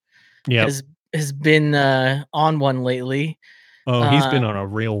goons has been on one lately. Oh, he's been on a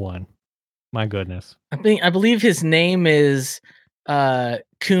real one. My goodness. I believe his name is Kun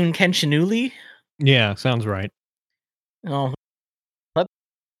Kenchinuli. Yeah, sounds right. Oh, that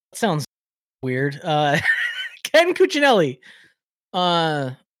sounds weird. Ken Cuccinelli.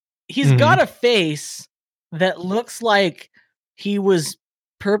 he's got a face that looks like he was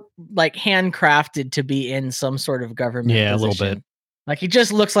handcrafted to be in some sort of government position. A little bit. Like he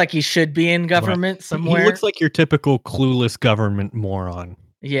just looks like he should be in government somewhere. He looks like your typical clueless government moron.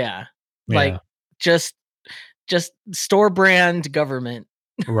 Yeah. Like just store brand government.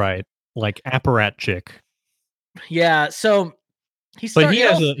 Right. Like apparatchik. Yeah, so he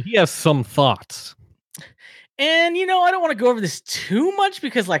has some thoughts. And I don't want to go over this too much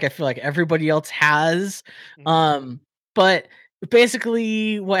because I feel like everybody else has. But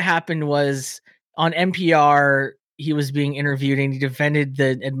basically what happened was on NPR he was being interviewed and he defended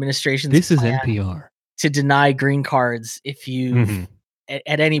the administration's This is NPR. To deny green cards if you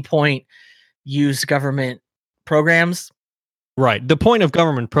at any point use government programs. Right. The point of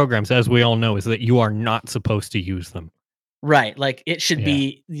government programs, as we all know, is that you are not supposed to use them. Right. Like it should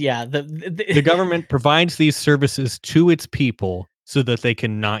be. Yeah. The government provides these services to its people so that they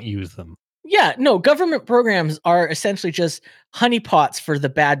cannot use them. Yeah. No, government programs are essentially just honeypots for the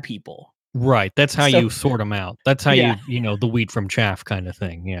bad people. Right. That's how you sort them out. That's how you the wheat from chaff kind of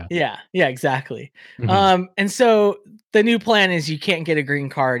thing. Yeah. Yeah. Yeah, exactly. And so the new plan is you can't get a green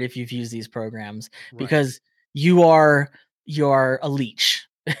card if you've used these programs because you are a leech.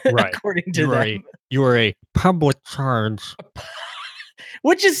 Right. According to them. You are a public charge.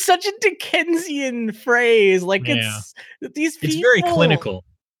 Which is such a Dickensian phrase. Like it's these people. It's very clinical.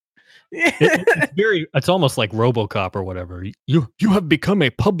 It's almost like RoboCop or whatever. You have become a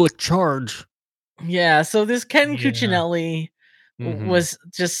public charge. Yeah, so this Ken Cuccinelli was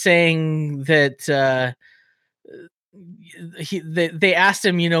just saying that they asked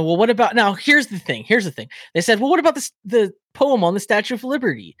him, well, what about now? Here's the thing. They said, well, what about the poem on the Statue of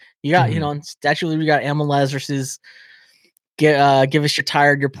Liberty? You got, on Statue of Liberty, you got Amon Lazarus's give us your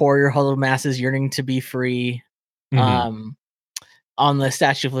tired, your poor, your huddled masses yearning to be free. On the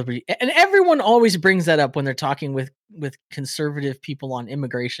Statue of Liberty. And everyone always brings that up when they're talking with conservative people on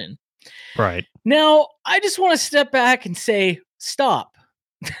immigration. Right. Now, I just want to step back and say, stop.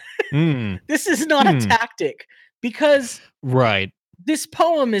 This is not a tactic because this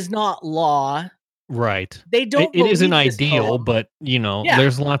poem is not law. Right. They don't. It is an ideal, but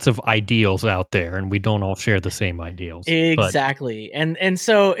there's lots of ideals out there, and we don't all share the same ideals. Exactly. And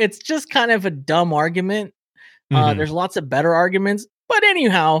so it's just kind of a dumb argument. There's lots of better arguments, but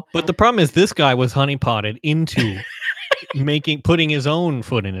anyhow. But the problem is this guy was honeypotted into putting his own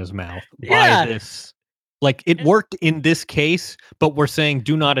foot in his mouth by this. Like it worked in this case, but we're saying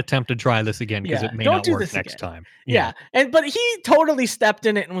do not attempt to try this again because it may not work next time. Yeah. But he totally stepped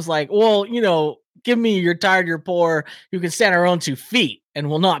in it and was like, well, give me your tired, your poor, you can stand on our own 2 feet and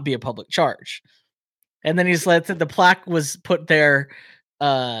will not be a public charge. And then he's like, the plaque was put there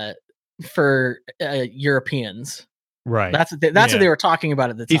for Europeans. Right. That's what they were talking about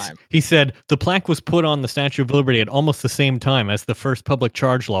at the time. He said the plaque was put on the Statue of Liberty at almost the same time as the first public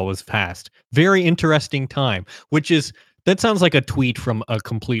charge law was passed. Very interesting time, that sounds like a tweet from a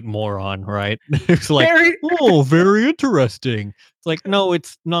complete moron, right? It's like, very interesting. It's like, no,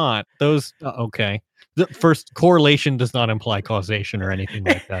 it's not. Those, okay. The first correlation does not imply causation or anything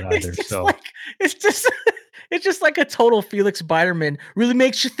like that either. It's just like a total Felix Biderman really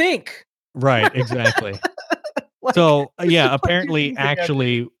makes you think. Right, exactly. Apparently,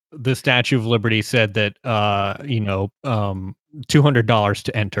 actually, the Statue of Liberty said that, $200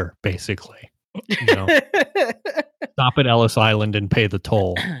 to enter, basically. Stop at Ellis Island and pay the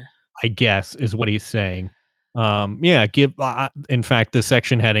toll, I guess, is what he's saying. In fact, the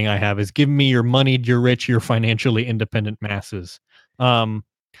section heading I have is give me your moneyed, you're rich, you're financially independent masses. I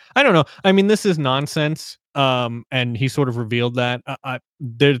don't know. I mean, this is nonsense. And he sort of revealed that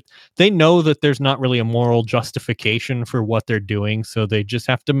they know that there's not really a moral justification for what they're doing, so they just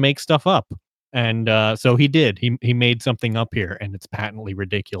have to make stuff up. And so he did. He made something up here, and it's patently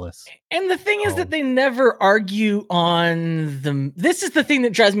ridiculous. And the thing is that they never argue on the. This is the thing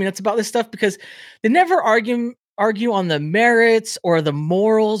that drives me nuts about this stuff, because they never argue on the merits or the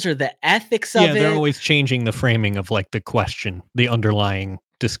morals or the ethics of it. Yeah, they're always changing the framing of like the question, the underlying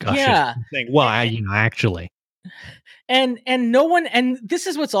discussion. Yeah, saying, well, actually. And no one. And this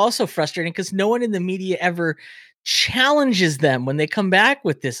is what's also frustrating, because no one in the media ever challenges them when they come back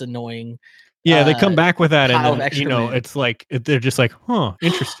with this annoying. Yeah, they come back with that, and then, it's like they're just like, "Huh,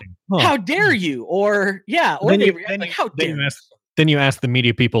 interesting." Huh. How dare you? Or how dare you? Then you ask the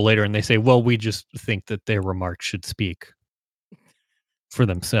media people later, and they say, "Well, we just think that their remarks should speak for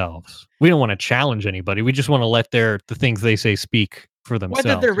themselves. We don't want to challenge anybody. We just want to let the things they say speak for themselves."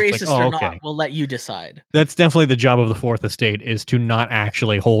 Whether they're racist or not, we'll let you decide. That's definitely the job of the Fourth Estate, is to not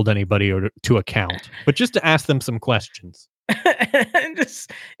actually hold anybody to account, but just to ask them some questions.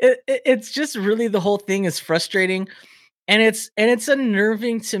 It's just really, the whole thing is frustrating, and it's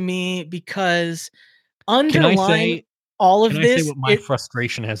unnerving to me because underlying all of this, this, I say what my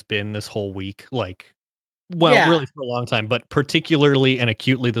frustration has been this whole week? Like, well, really for a long time, but particularly and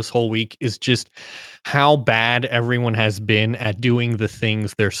acutely this whole week, is just how bad everyone has been at doing the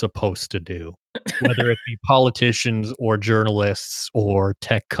things they're supposed to do, whether it be politicians or journalists or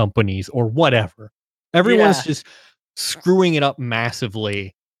tech companies or whatever. Everyone's just screwing it up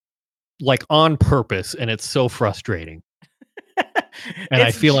massively, like on purpose, and it's so frustrating. And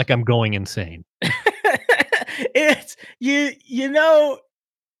I feel like I'm going insane. It's you know,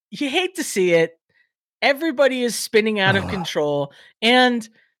 you hate to see it. Everybody is spinning out of control, and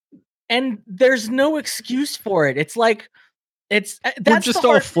there's no excuse for it. It's like we're just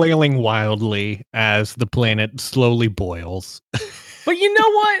all flailing wildly as the planet slowly boils. But you know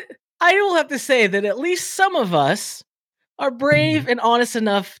what? I will have to say that at least some of us are brave and honest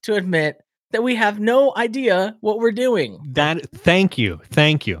enough to admit that we have no idea what we're doing. Thank you.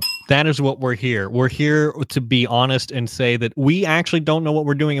 That is what we're here. We're here to be honest and say that we actually don't know what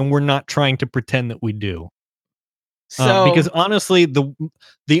we're doing, and we're not trying to pretend that we do. So, because honestly,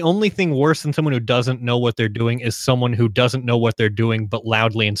 the only thing worse than someone who doesn't know what they're doing is someone who doesn't know what they're doing but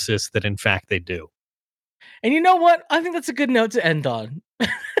loudly insists that in fact they do. And you know what? I think that's a good note to end on.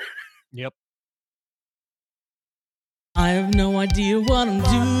 Yep. I have no idea what I'm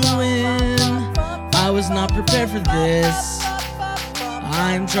doing. I was not prepared for this.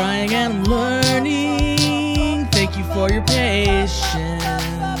 I'm trying and I'm learning. Thank you for your patience.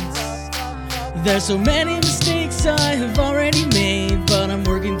 There's so many mistakes I have already made, but I'm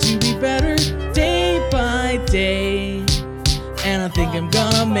working to be better day by day. And I think I'm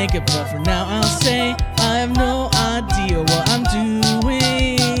gonna make it, but for now I'll say I have no idea what I'm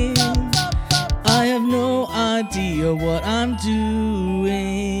doing. I have no idea what I'm doing.